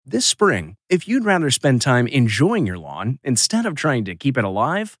This spring, if you'd rather spend time enjoying your lawn instead of trying to keep it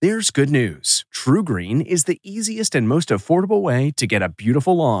alive, there's good news. TruGreen is the easiest and most affordable way to get a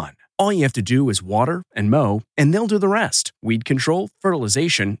beautiful lawn. All you have to do is water and mow, and they'll do the rest. Weed control,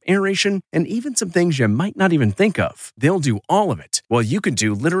 fertilization, aeration, and even some things you might not even think of. They'll do all of it, while you can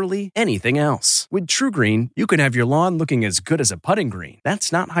do literally anything else. With TruGreen, you can have your lawn looking as good as a putting green.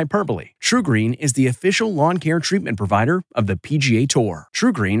 That's not hyperbole. TruGreen is the official lawn care treatment provider of the PGA Tour.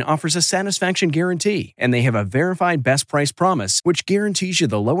 TruGreen offers a satisfaction guarantee, and they have a verified best price promise, which guarantees you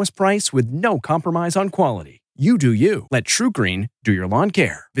the lowest price with no compromise on quality. You do you. Let TruGreen do your lawn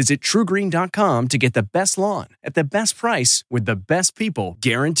care. Visit TruGreen.com to get the best lawn at the best price with the best people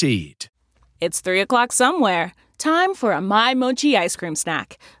guaranteed. It's 3 o'clock somewhere. Time for a My Mochi ice cream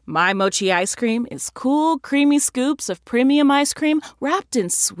snack. My Mochi ice cream is cool, creamy scoops of premium ice cream wrapped in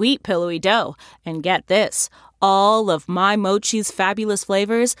sweet, pillowy dough. And get this, all of My Mochi's fabulous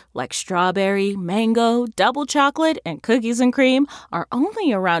flavors like strawberry, mango, double chocolate, and cookies and cream are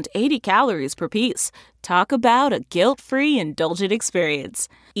only around 80 calories per piece. Talk about a guilt-free, indulgent experience.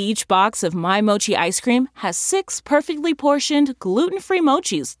 Each box of My Mochi ice cream has 6 perfectly portioned, gluten-free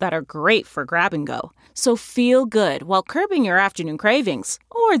mochis that are great for grab and go. So feel good while curbing your afternoon cravings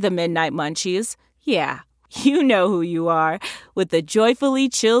or the midnight munchies. Yeah, you know who you are with the joyfully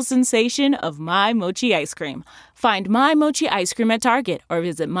chill sensation of My Mochi ice cream. Find My Mochi ice cream at Target or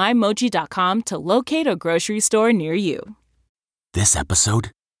visit MyMochi.com to locate a grocery store near you. This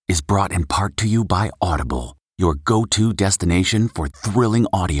episode is brought in part to you by Audible, your go-to destination for thrilling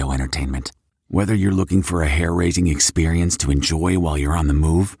audio entertainment. Whether you're looking for a hair-raising experience to enjoy while you're on the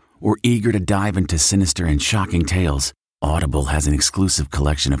move or eager to dive into sinister and shocking tales, Audible has an exclusive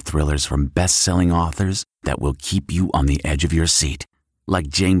collection of thrillers from best-selling authors that will keep you on the edge of your seat. Like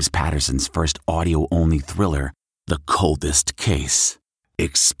James Patterson's first audio-only thriller, The Coldest Case.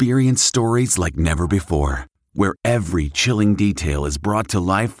 Experience stories like never before, where every chilling detail is brought to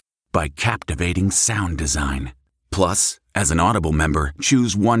life by captivating sound design. Plus, as an Audible member,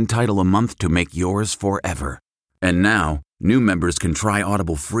 choose one title a month to make yours forever. And now, new members can try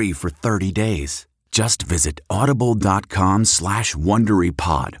Audible free for 30 days. Just visit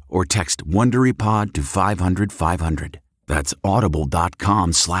audible.com/WonderyPod or text WonderyPod to 500-500. That's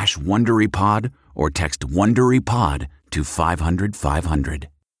audible.com/WonderyPod or text WonderyPod to 500-500.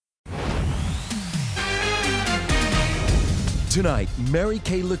 Tonight, Mary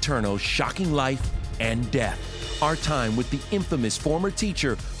Kay Letourneau's shocking life and death. Our time with the infamous former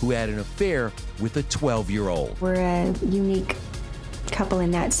teacher who had an affair with a 12-year-old. We're a unique couple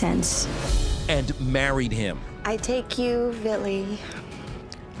in that sense. And married him. I take you, Billy,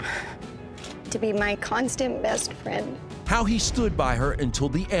 to be my constant best friend. How he stood by her until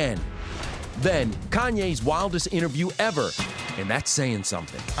the end. Then, Kanye's wildest interview ever. And that's saying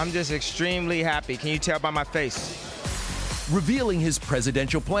something. I'm just extremely happy. Can you tell by my face? Revealing his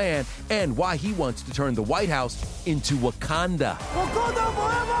presidential plan and why he wants to turn the White House into Wakanda. Wakanda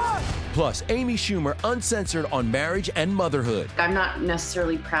forever! Plus, Amy Schumer uncensored on marriage and motherhood. I'm not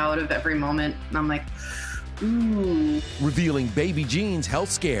necessarily proud of every moment. I'm like, ooh. Revealing Baby Jean's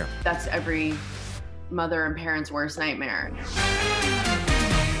health scare. That's every mother and parent's worst nightmare.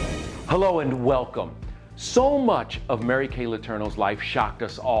 Hello and welcome. So much of Mary Kay Letourneau's life shocked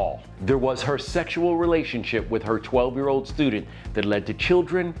us all. There was her sexual relationship with her 12-year-old student that led to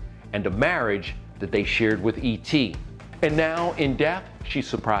children and a marriage that they shared with E.T. And now, in death, she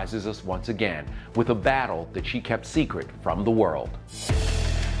surprises us once again with a battle that she kept secret from the world.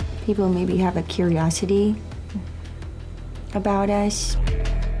 People maybe have a curiosity about us.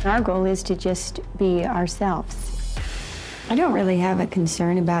 Our goal is to just be ourselves. I don't really have a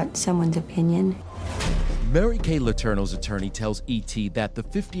concern about someone's opinion. Mary Kay Letourneau's attorney tells E.T. that the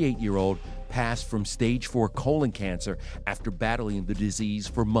 58-year-old passed from stage 4 colon cancer after battling the disease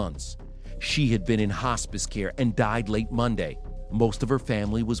for months. She had been in hospice care and died late Monday. Most of her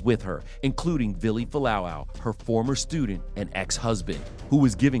family was with her, including Vili Fualaau, her former student and ex-husband, who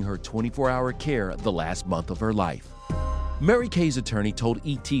was giving her 24-hour care the last month of her life. Mary Kay's attorney told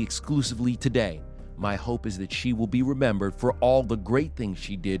E.T. exclusively today, "My hope is that she will be remembered for all the great things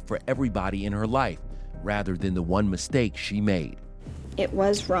she did for everybody in her life, rather than the one mistake she made." It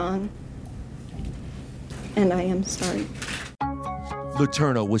was wrong, and I am sorry.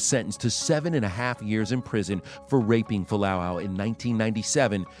 Letourneau was sentenced to 7.5 years in prison for raping Fualaau in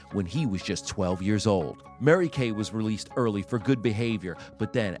 1997 when he was just 12 years old. Mary Kay was released early for good behavior,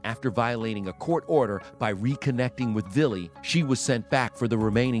 but then, after violating a court order by reconnecting with Vili, she was sent back for the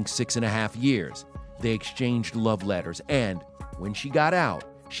remaining 6.5 years. They exchanged love letters, and when she got out,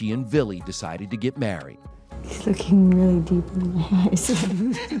 she and Vili decided to get married. He's looking really deep in my eyes. I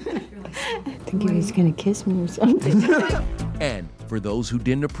think he was going to kiss me or something. And for those who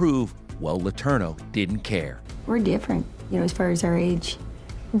didn't approve, well, Letourneau didn't care. We're different, as far as our age.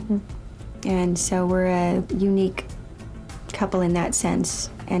 Mm-hmm. And so we're a unique couple in that sense.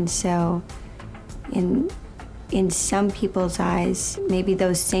 And so in some people's eyes, maybe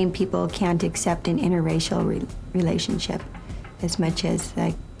those same people can't accept an interracial relationship as much as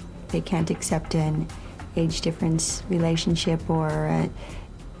they can't accept an age difference relationship or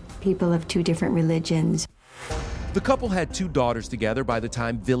people of two different religions. The couple had 2 daughters together by the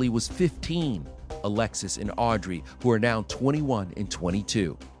time Billy was 15, Alexis and Audrey, who are now 21 and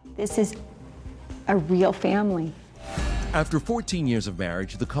 22. This is a real family. After 14 years of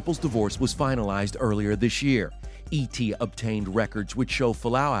marriage, the couple's divorce was finalized earlier this year. E.T. obtained records which show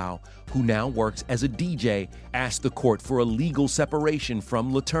Folau, who now works as a DJ, asked the court for a legal separation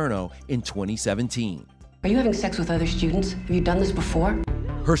from Letourneau in 2017. Are you having sex with other students? Have you done this before?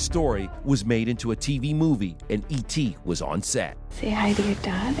 Her story was made into a TV movie, and E.T. was on set. Say hi to your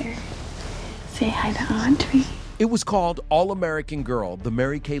daughter. Say hi to Audrey. It was called All-American Girl, the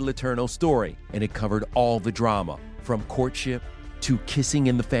Mary Kay Letourneau story, and it covered all the drama, from courtship to kissing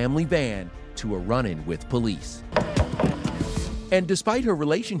in the family van to a run-in with police. And despite her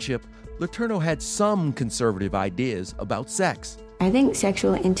relationship, Letourneau had some conservative ideas about sex. I think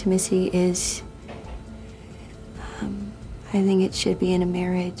sexual intimacy is, I think it should be in a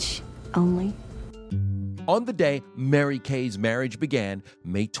marriage only. On the day Mary Kay's marriage began,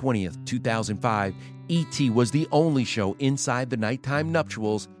 May 20th, 2005, E.T. was the only show inside the nighttime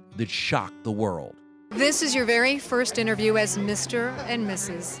nuptials that shocked the world. This is your very first interview as Mr. and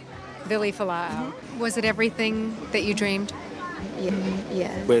Mrs. Vili Folau. Mm-hmm. Was it everything that you dreamed?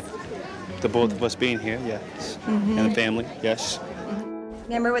 Yes. With the both of us being here, yes. Mm-hmm. And the family, yes.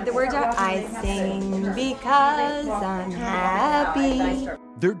 Remember what the words are? I sing because I'm happy.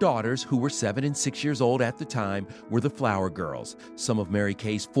 Their daughters, who were 7 and 6 years old at the time, were the Flower Girls. Some of Mary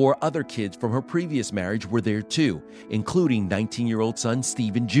Kay's 4 other kids from her previous marriage were there too, including 19-year-old son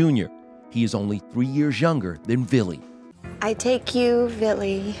Stephen Jr. He is only 3 years younger than Vili. I take you,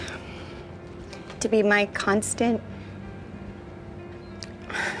 Vili, to be my constant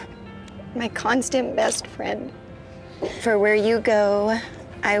best friend. For where you go,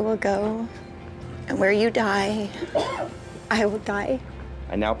 I will go. And where you die, I will die.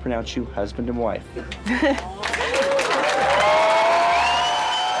 I now pronounce you husband and wife. Go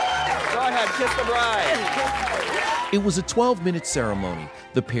ahead, kiss the bride. It was a 12-minute ceremony.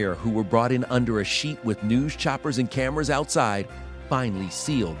 The pair, who were brought in under a sheet with news choppers and cameras outside, finally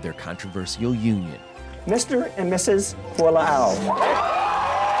sealed their controversial union. Mr. and Mrs. Folau.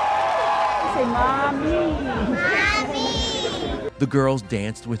 Say, Mommy. The girls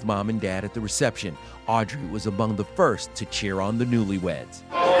danced with Mom and Dad at the reception. Audrey was among the first to cheer on the newlyweds.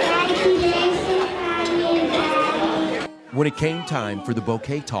 When it came time for the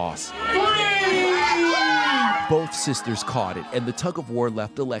bouquet toss, both sisters caught it, and the tug-of-war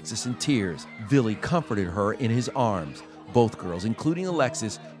left Alexis in tears. Vili comforted her in his arms. Both girls, including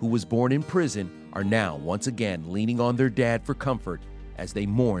Alexis, who was born in prison, are now once again leaning on their dad for comfort as they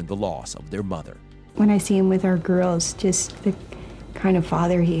mourn the loss of their mother. When I see him with our girls, just the kind of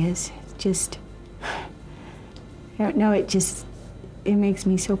father he is, just, I don't know, it makes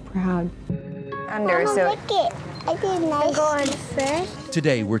me so proud. I did nice. Go on first.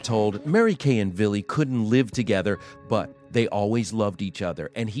 Today, we're told Mary Kay and Vili couldn't live together, but they always loved each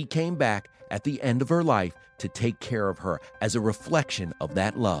other, and he came back at the end of her life to take care of her as a reflection of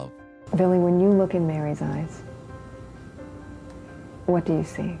that love. Vili, when you look in Mary's eyes, what do you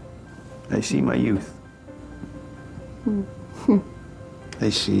see? I see my youth. I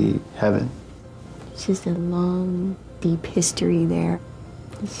see heaven. It's just a long, deep history there.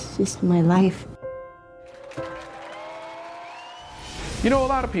 It's just my life. You know, a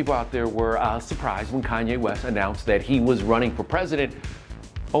lot of people out there were surprised when Kanye West announced that he was running for president.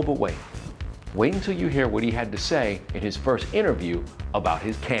 Oh, but wait until you hear what he had to say in his first interview about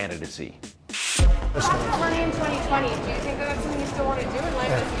his candidacy. Running in 2020, do you think that's something you still want to do in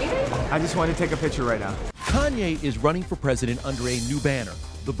light of this meeting? I just wanted to take a picture right now. Kanye is running for president under a new banner,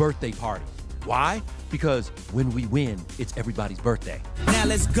 the birthday party. Why? Because when we win, it's everybody's birthday. Now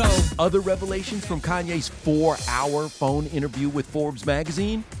let's go. Other revelations from Kanye's 4-hour phone interview with Forbes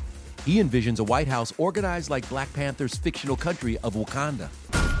magazine? He envisions a White House organized like Black Panther's fictional country of Wakanda.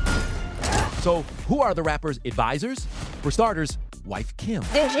 So, who are the rapper's advisors? For starters, wife Kim.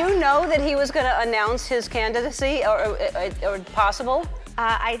 Did you know that he was going to announce his candidacy or possible?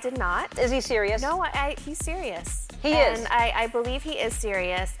 I did not. Is he serious? No, he's serious. He is. And I believe he is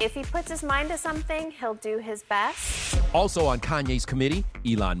serious. If he puts his mind to something, he'll do his best. Also on Kanye's committee,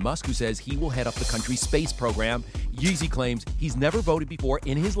 Elon Musk, who says he will head up the country's space program. Yeezy claims he's never voted before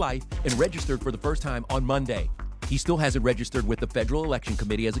in his life and registered for the first time on Monday. He still hasn't registered with the Federal Election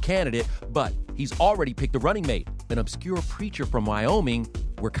Committee as a candidate, but he's already picked a running mate, an obscure preacher from Wyoming,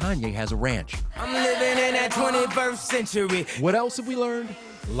 where Kanye has a ranch. I'm living in that 21st century. What else have we learned?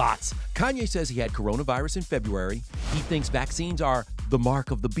 Lots. Kanye says he had coronavirus in February. He thinks vaccines are the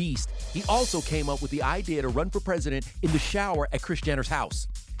mark of the beast. He also came up with the idea to run for president in the shower at Kris Jenner's house.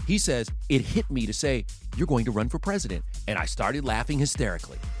 He says, it hit me to say, you're going to run for president. And I started laughing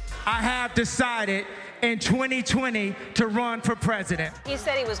hysterically. I have decided in 2020 to run for president. He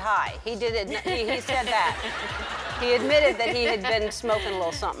said he was high. He did it. He said that. He admitted that he had been smoking a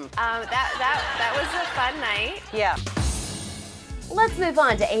little something. That was a fun night. Yeah. Let's move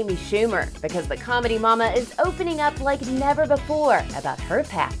on to Amy Schumer, because the comedy mama is opening up like never before about her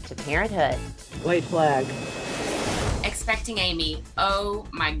path to parenthood. White flag. Expecting Amy, oh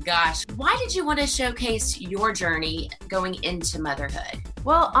my gosh. Why did you want to showcase your journey going into motherhood?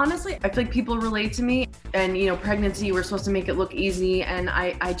 Well, honestly, I feel like people relate to me, and pregnancy, we're supposed to make it look easy, and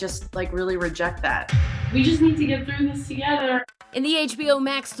I just really reject that. We just need to get through this together. In the HBO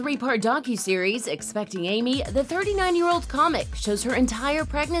Max 3-part docuseries, Expecting Amy, the 39-year-old comic shows her entire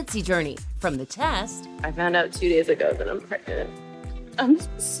pregnancy journey, from the test. I found out 2 days ago that I'm pregnant. I'm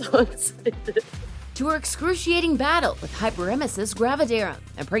so excited. To her excruciating battle with hyperemesis gravidarum,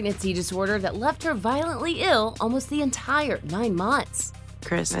 a pregnancy disorder that left her violently ill almost the entire 9 months.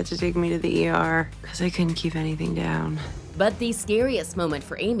 Chris had to take me to the ER because I couldn't keep anything down. But the scariest moment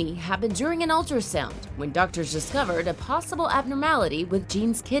for Amy happened during an ultrasound when doctors discovered a possible abnormality with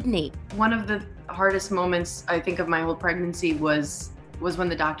Jean's kidney. One of the hardest moments, I think, of my whole pregnancy was when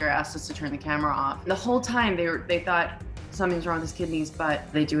the doctor asked us to turn the camera off. The whole time they thought something's wrong with his kidneys,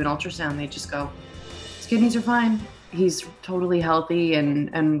 but they do an ultrasound. They just go, his kidneys are fine. He's totally healthy,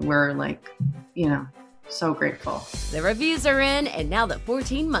 and we're so grateful. The reviews are in, and now the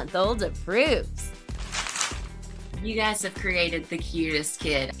 14-month-old approves. You guys have created the cutest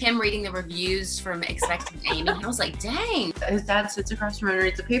kid. Him reading the reviews from Expecting Amy, I was like, dang. His dad sits across from him and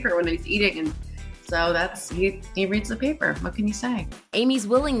reads the paper when he's eating, and so he reads the paper. What can you say? Amy's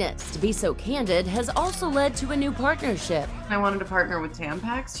willingness to be so candid has also led to a new partnership. I wanted to partner with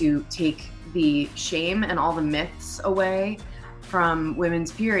Tampax to take the shame and all the myths away from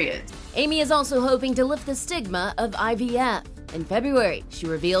women's periods. Amy is also hoping to lift the stigma of IVF. In February, she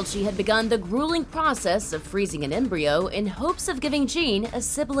revealed she had begun the grueling process of freezing an embryo in hopes of giving Jean a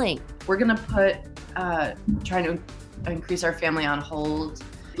sibling. We're gonna put trying to increase our family on hold.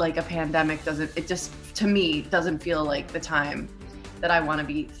 Like a pandemic to me, doesn't feel like the time that I want to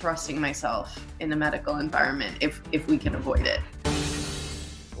be thrusting myself in a medical environment if we can avoid it.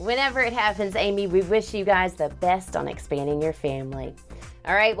 Whenever it happens, Amy, we wish you guys the best on expanding your family.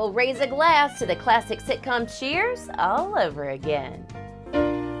 All right, we'll raise a glass to the classic sitcom Cheers all over again.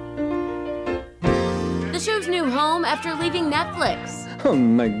 The show's new home after leaving Netflix. Oh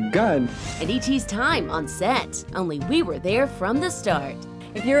my God. And E.T.'s time on set, only we were there from the start.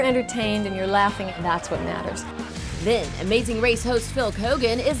 If you're entertained and you're laughing, that's what matters. Then, Amazing Race host Phil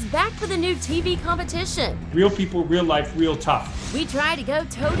Kogan is back with a new TV competition. Real people, real life, real tough. We try to go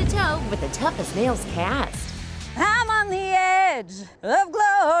toe-to-toe with the Tough as Nails cast. I'm on the edge of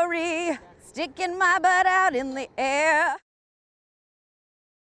glory, sticking my butt out in the air.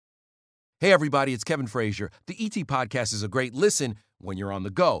 Hey everybody, it's Kevin Frazier. The ET Podcast is a great listen when you're on the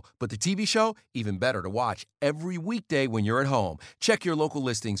go, but the TV show, even better to watch every weekday when you're at home. Check your local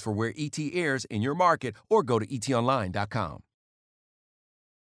listings for where ET airs in your market or go to etonline.com.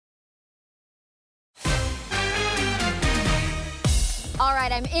 All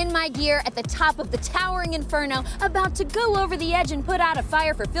right, I'm in my gear at the top of the towering inferno, about to go over the edge and put out a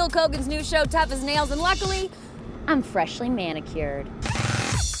fire for Phil Kogan's new show, Tough as Nails, and luckily, I'm freshly manicured.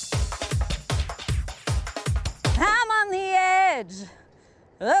 I'm on the edge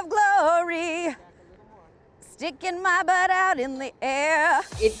of glory, sticking my butt out in the air.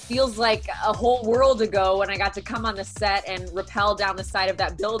 It feels like a whole world ago when I got to come on the set and rappel down the side of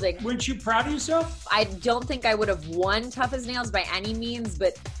that building. Weren't you proud of yourself? I don't think I would have won Tough as Nails by any means,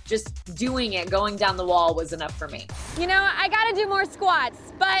 but just doing it, going down the wall was enough for me. You know, I gotta do more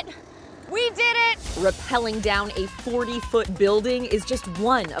squats, but we did it! Rappelling down a 40-foot building is just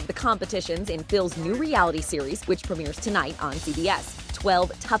one of the competitions in Phil's new reality series, which premieres tonight on CBS.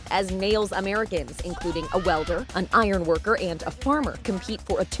 12 Tough as Nails Americans, including a welder, an iron worker, and a farmer, compete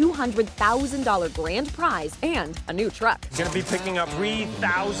for a $200,000 grand prize and a new truck. He's going to be picking up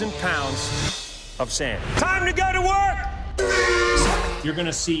 3,000 pounds of sand. Time to go to work! You're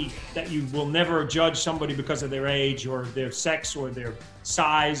gonna see that you will never judge somebody because of their age or their sex or their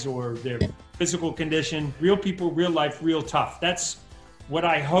size or their physical condition. Real people, real life, real tough. That's what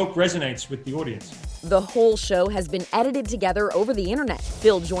I hope resonates with the audience. The whole show has been edited together over the internet.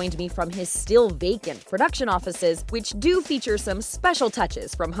 Phil joined me from his still vacant production offices, which do feature some special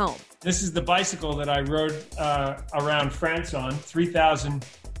touches from home. This is the bicycle that I rode around France on,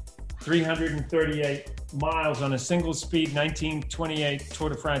 3,338 miles on a single speed 1928 Tour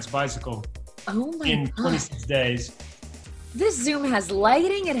de France bicycle in 26 days. This Zoom has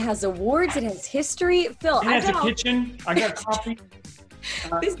lighting, it has awards, it has history. Phil, it has a kitchen, I got coffee.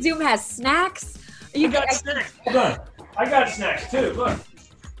 This Zoom has snacks. I got snacks. Hold on. I got snacks too. Look.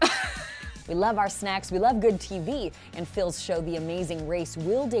 We love our snacks. We love good TV. And Phil's show, The Amazing Race,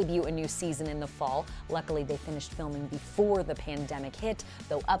 will debut a new season in the fall. Luckily, they finished filming before the pandemic hit,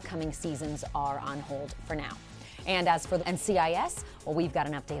 though upcoming seasons are on hold for now. And as for the NCIS, well, we've got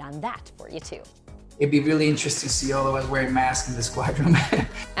an update on that for you too. It'd be really interesting to see all of us wearing masks in the squad room.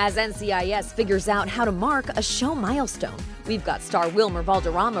 As NCIS figures out how to mark a show milestone, we've got star Wilmer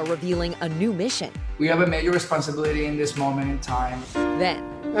Valderrama revealing a new mission. We have a major responsibility in this moment in time. Then,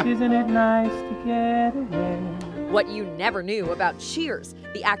 isn't it nice to get away? What you never knew about Cheers,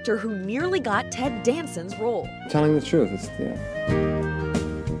 the actor who nearly got Ted Danson's role. Telling the truth,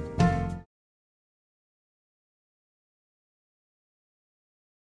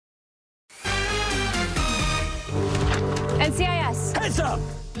 NCIS. Heads up!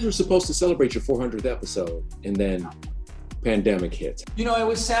 You were supposed to celebrate your 400th episode, and then pandemic hit. You know, it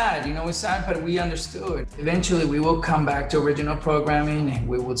was sad, but we understood. Eventually, we will come back to original programming and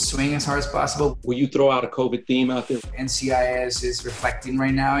we will swing as hard as possible. Will you throw out a COVID theme out there? NCIS is reflecting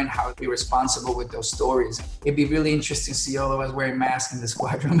right now and how to be responsible with those stories. It'd be really interesting to see all of us wearing masks in the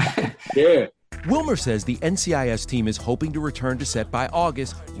squad room. Yeah. Wilmer says the NCIS team is hoping to return to set by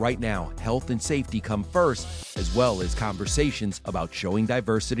August. Right now, health and safety come first, as well as conversations about showing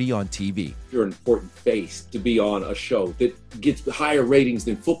diversity on TV. You're an important face to be on a show that gets higher ratings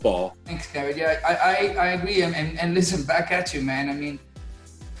than football. Thanks, David. Yeah, I agree. And listen, back at you, man. I mean,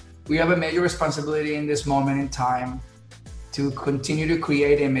 we have a major responsibility in this moment in time to continue to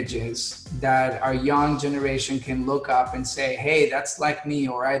create images that our young generation can look up and say, hey, that's like me,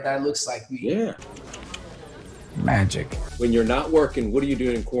 or that looks like me. Yeah. Magic. When you're not working, what are you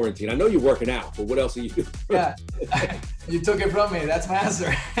doing in quarantine? I know you're working out, but what else are you doing? Yeah, you took it from me. That's my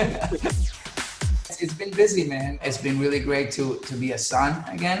answer. It's been busy, man. It's been really great to be a son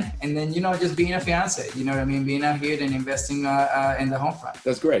again. And then, just being a fiance, you know what I mean? Being out here and investing in the home front.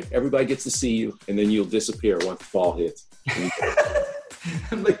 That's great. Everybody gets to see you, and then you'll disappear once the fall hits.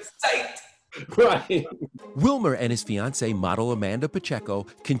 I'm like, tight. Right. Wilmer and his fiancée, model Amanda Pacheco,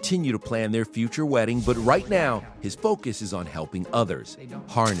 continue to plan their future wedding, but right now, his focus is on helping others.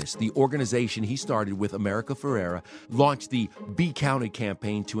 Harness, the organization he started with America Ferrera, launched the Be Counted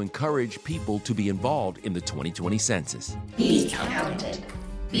campaign to encourage people to be involved in the 2020 census. Be counted.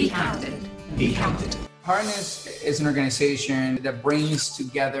 Be counted. Be counted. Harness is an organization that brings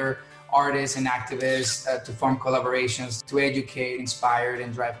together artists and activists to form collaborations to educate, inspire,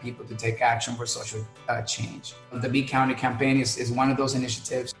 and drive people to take action for social change. The Be Counted campaign is one of those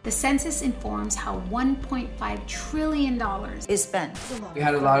initiatives. The census informs how $1.5 trillion is spent. We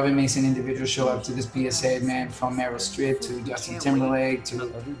had a lot of amazing individuals show up to this PSA, man, from Meryl Streep to Justin Timberlake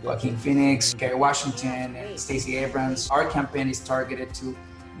to Joaquin Phoenix, Kerry Washington, and Stacey Abrams. Our campaign is targeted to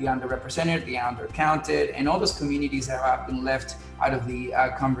the underrepresented, the undercounted, and all those communities that have been left out of the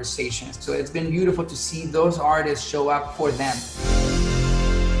conversation. So it's been beautiful to see those artists show up for them.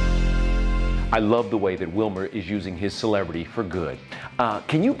 I love the way that Wilmer is using his celebrity for good.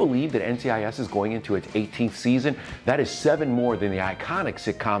 Can you believe that NCIS is going into its 18th season? That is 7 more than the iconic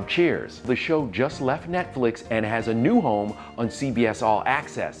sitcom Cheers. The show just left Netflix and has a new home on CBS All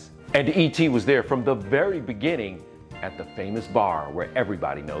Access. And E.T. was there from the very beginning at the famous bar where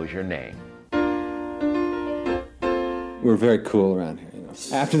everybody knows your name. We're very cool around here,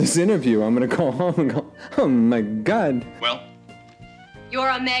 After this interview, I'm gonna call home and go, oh my God. Well? You're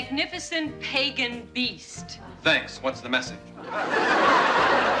a magnificent pagan beast. Thanks. What's the message?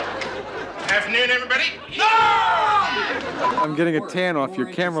 Afternoon, everybody. No! I'm getting a tan off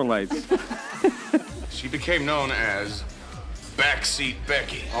your camera lights. She became known as Backseat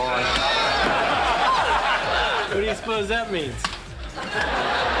Becky. What do you suppose that means?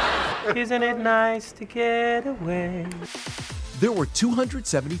 Isn't it nice to get away? There were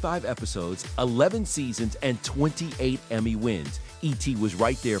 275 episodes, 11 seasons, and 28 Emmy wins. E.T. was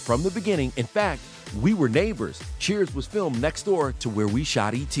right there from the beginning. In fact, we were neighbors. Cheers was filmed next door to where we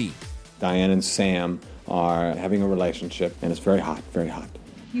shot E.T. Diane and Sam are having a relationship, and it's very hot, very hot.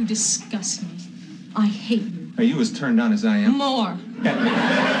 You disgust me. I hate you. Are you as turned on as I am? More.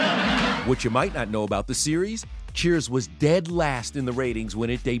 What you might not know about the series, Cheers was dead last in the ratings when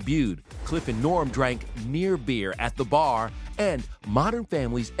it debuted. Cliff and Norm drank near beer at the bar, and Modern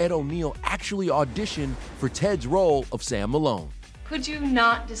Family's Ed O'Neill actually auditioned for Ted's role of Sam Malone. Could you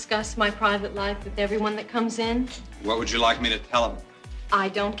not discuss my private life with everyone that comes in? What would you like me to tell him? I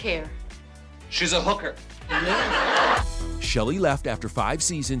don't care. She's a hooker. Shelley left after 5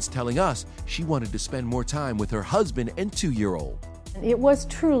 seasons, telling us she wanted to spend more time with her husband and 2-year-old. It was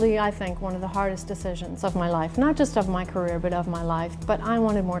truly, I think, one of the hardest decisions of my life, not just of my career, but of my life. But I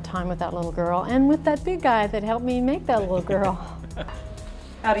wanted more time with that little girl and with that big guy that helped me make that little girl.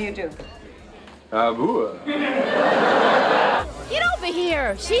 How do you do? Get over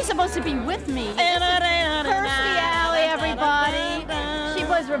here. She's supposed to be with me. Kirstie Alley, everybody. She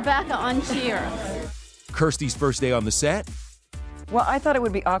was Rebecca on Cheers. Kirstie's first day on the set? Well, I thought it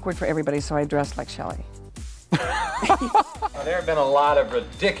would be awkward for everybody, so I dressed like Shelley. There have been a lot of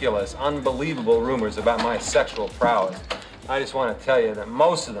ridiculous, unbelievable rumors about my sexual prowess. I just want to tell you that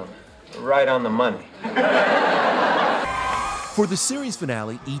most of them are right on the money. For the series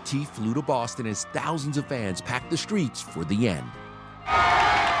finale, E.T. flew to Boston as thousands of fans packed the streets for the end.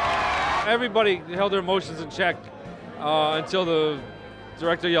 Everybody held their emotions in check until the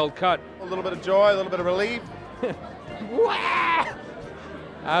director yelled cut. A little bit of joy, a little bit of relief.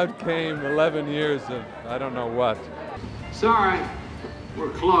 Out came 11 years of I don't know what. Sorry, we're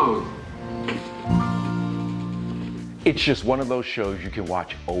closed. It's just one of those shows you can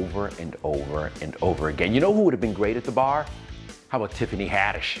watch over and over and over again. You know who would have been great at the bar? How about Tiffany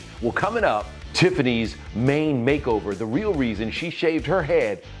Haddish? Well, coming up, Tiffany's main makeover, the real reason she shaved her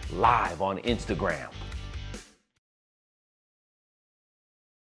head, live on Instagram.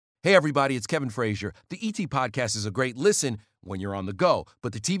 Hey everybody, it's Kevin Frazier. The ET Podcast is a great listen when you're on the go,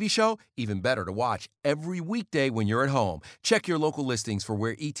 but the TV show, even better to watch every weekday when you're at home. Check your local listings for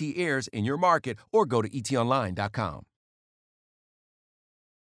where ET airs in your market or go to etonline.com.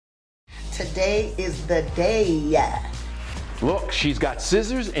 Today is the day. Look, she's got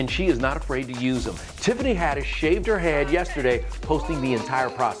scissors and she is not afraid to use them. Tiffany Haddish shaved her head yesterday, posting the entire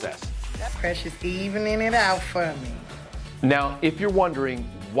process. That precious evening it out for me. Now, if you're wondering,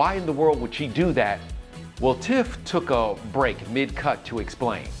 why in the world would she do that? Well, Tiff took a break mid-cut to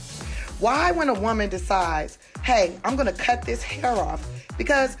explain. Why when a woman decides, hey, I'm gonna cut this hair off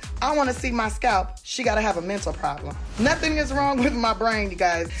because I wanna see my scalp, she gotta have a mental problem. Nothing is wrong with my brain, you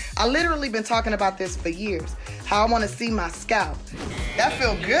guys. I literally been talking about this for years, how I wanna see my scalp. That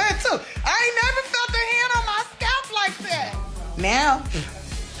feel good too. I ain't never felt a hand on my scalp like that. Now,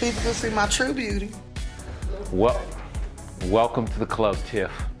 people can see my true beauty. Well, welcome to the club, Tiff.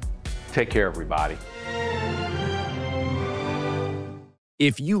 Take care, everybody.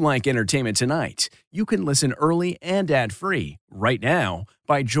 If you like Entertainment Tonight, you can listen early and ad-free right now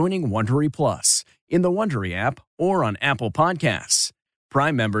by joining Wondery Plus in the Wondery app or on Apple Podcasts.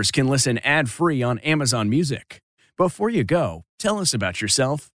 Prime members can listen ad-free on Amazon Music. Before you go, tell us about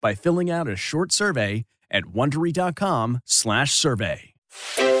yourself by filling out a short survey at Wondery.com/survey.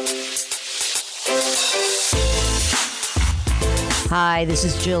 Hi, this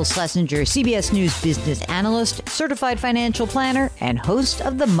is Jill Schlesinger, CBS News business analyst, certified financial planner, and host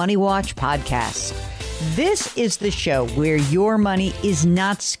of the Money Watch podcast. This is the show where your money is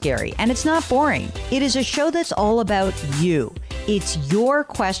not scary and it's not boring. It is a show that's all about you. It's your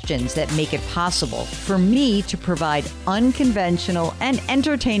questions that make it possible for me to provide unconventional and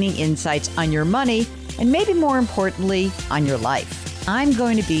entertaining insights on your money and maybe more importantly, on your life. I'm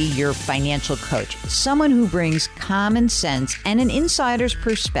going to be your financial coach, someone who brings common sense and an insider's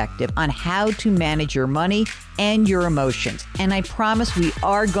perspective on how to manage your money and your emotions. And I promise we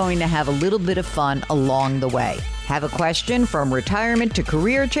are going to have a little bit of fun along the way. Have a question from retirement to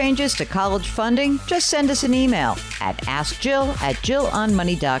career changes to college funding? Just send us an email at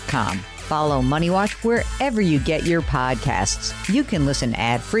askjill@jillonmoney.com. Follow Money Watch wherever you get your podcasts. You can listen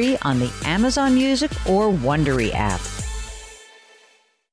ad-free on the Amazon Music or Wondery app.